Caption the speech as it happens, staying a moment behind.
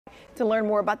to learn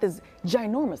more about this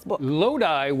ginormous book.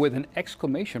 Lodi with an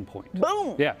exclamation point.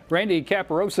 Boom! Yeah, Randy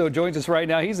Caporoso joins us right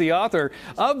now. He's the author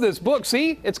of this book.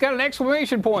 See, it's got an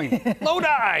exclamation point.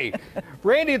 Lodi!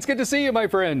 Randy, it's good to see you, my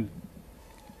friend.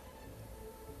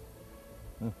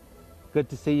 Good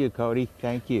to see you, Cody.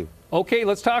 Thank you. Okay,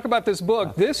 let's talk about this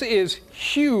book. This is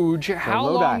huge. How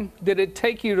long did it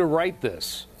take you to write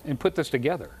this and put this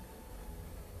together?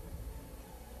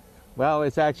 Well,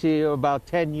 it's actually about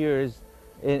 10 years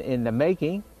in the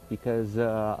making, because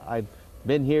I've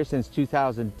been here since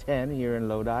 2010 here in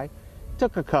Lodi. It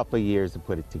took a couple of years to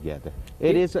put it together.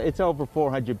 It's over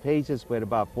 400 pages with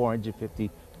about 450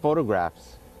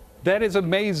 photographs. That is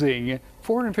amazing.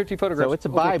 450 photographs. So it's a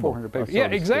Bible. Yeah,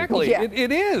 exactly. Yeah.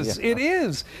 It is. Yeah. It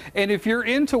is. And if you're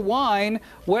into wine,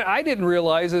 what I didn't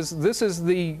realize is this is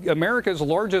the America's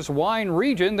largest wine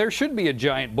region. There should be a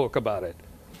giant book about it.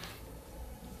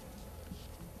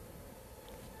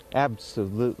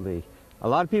 Absolutely. A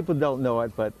lot of people don't know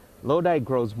it, but Lodi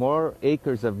grows more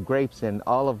acres of grapes than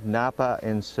all of Napa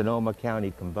and Sonoma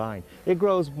County combined. It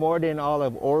grows more than all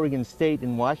of Oregon State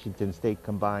and Washington State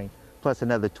combined, plus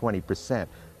another 20%.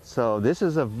 So this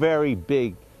is a very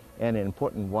big and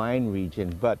important wine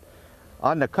region. But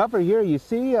on the cover here, you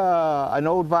see an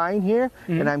old vine here,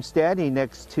 and I'm standing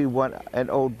next to an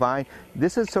old vine.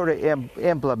 This is sort of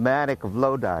emblematic of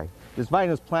Lodi. This vine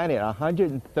was planted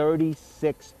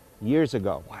 136 years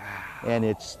ago. Wow. And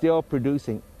it's still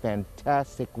producing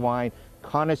fantastic wine.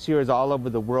 Connoisseurs all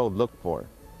over the world look for it.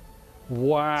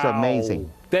 Wow. It's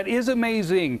amazing. That is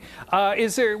amazing.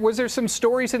 Was there some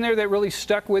stories in there that really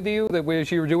stuck with you, that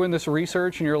as you were doing this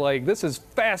research and you're like, this is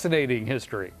fascinating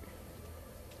history?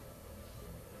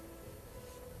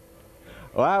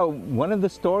 Well, one of the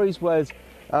stories was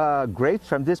grapes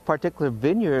from this particular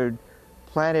vineyard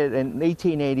planted in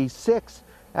 1886,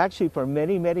 actually for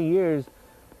many, many years,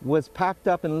 was packed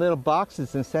up in little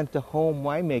boxes and sent to home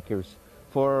winemakers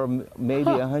for maybe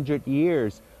 100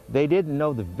 years. They didn't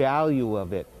know the value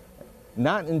of it.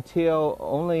 Not until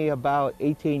only about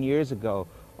 18 years ago,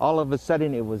 all of a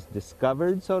sudden it was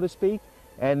discovered, so to speak,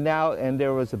 and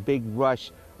there was a big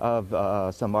rush of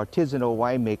some artisanal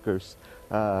winemakers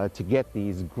to get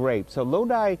these grapes. So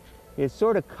Lodi has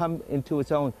sort of come into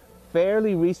its own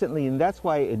fairly recently, and that's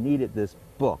why it needed this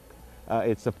book.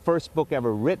 It's the first book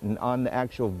ever written on the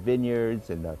actual vineyards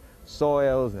and the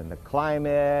soils and the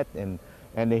climate and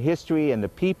the history and the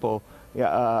people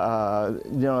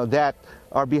that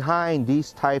are behind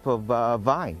these type of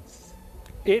vines.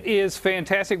 It is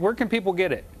fantastic. Where can people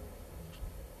get it?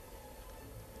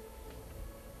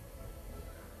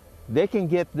 They can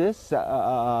get this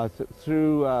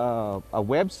through a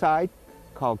website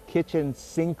called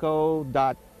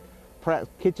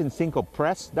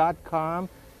kitchencincopress.com,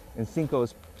 and Cinco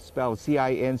is spelled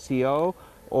C-I-N-C-O,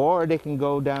 or they can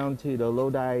go down to the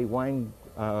Lodi Wine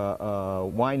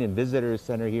and Visitor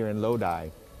Center here in Lodi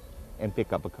and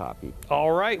pick up a copy.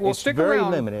 All right, well, stick around. It's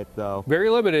very limited, though. Very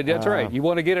limited, that's right. You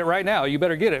want to get it right now, you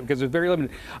better get it because it's very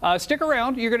limited. Stick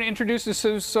around. You're going to introduce us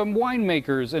to some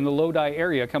winemakers in the Lodi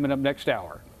area coming up next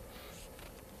hour.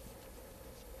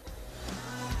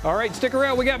 All right, stick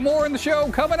around. We got more in the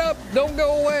show coming up. Don't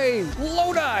go away.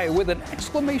 Lodi with an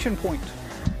exclamation point.